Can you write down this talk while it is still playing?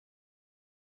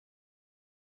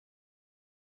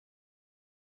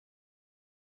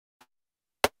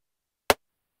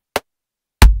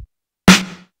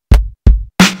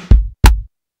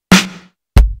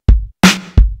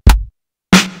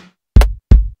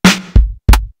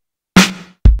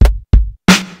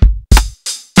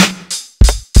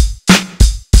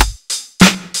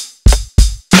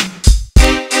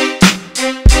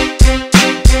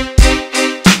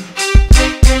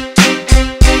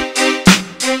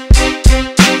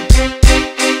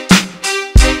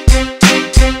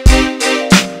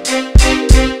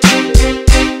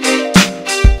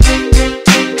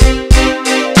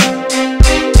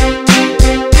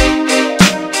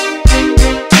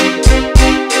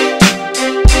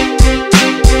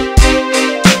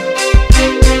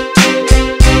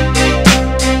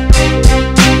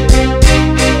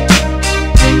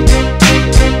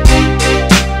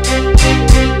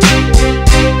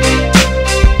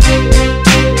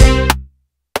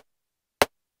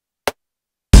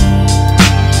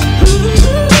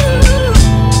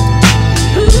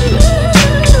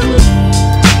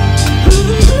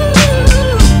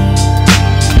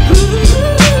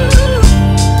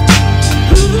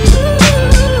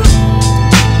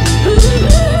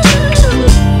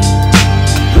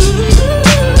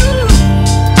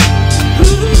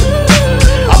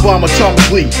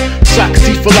logically.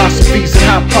 Socrates' philosophies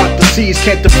and hypotheses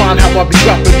can't define how I be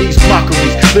dropping these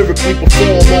mockeries. Lyrically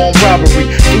perform on robbery,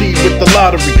 flee with the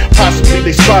lottery. Possibly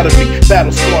they spotted me.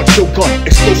 Battle scar, choke gun,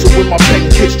 explosive with my pen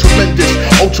kids tremendous.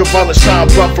 Ultraviolet shine,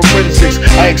 brown forensics.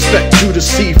 I expect you to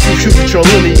see future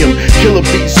millennium. Killer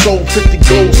beats sold 50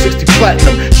 gold, 60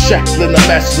 platinum. Shackling the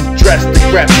masses of drastic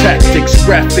rap tactics.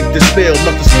 Graphic despair,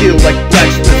 nothing steel like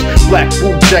blacksmiths. Black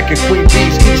boot jacket, queen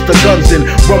bees, ease the guns in.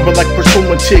 Rumble like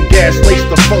patrolman, tear gas, lace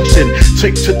the function.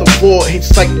 Take to the floor, hate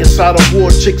sight inside a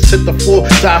war. Chicks hit the floor,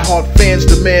 die hard fans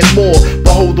demand more.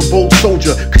 Behold the bold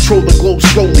soldier, control the globe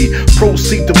slowly.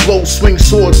 Proceed to blow, swing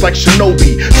swords like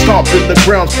shinobi. Stomp in the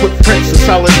grounds, put prints in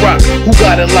solid rock. Who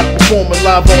got it locked, performing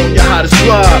live on your hottest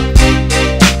blog?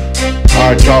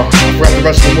 Alright y'all, I forgot the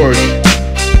rest of the words.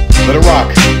 Let it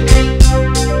rock.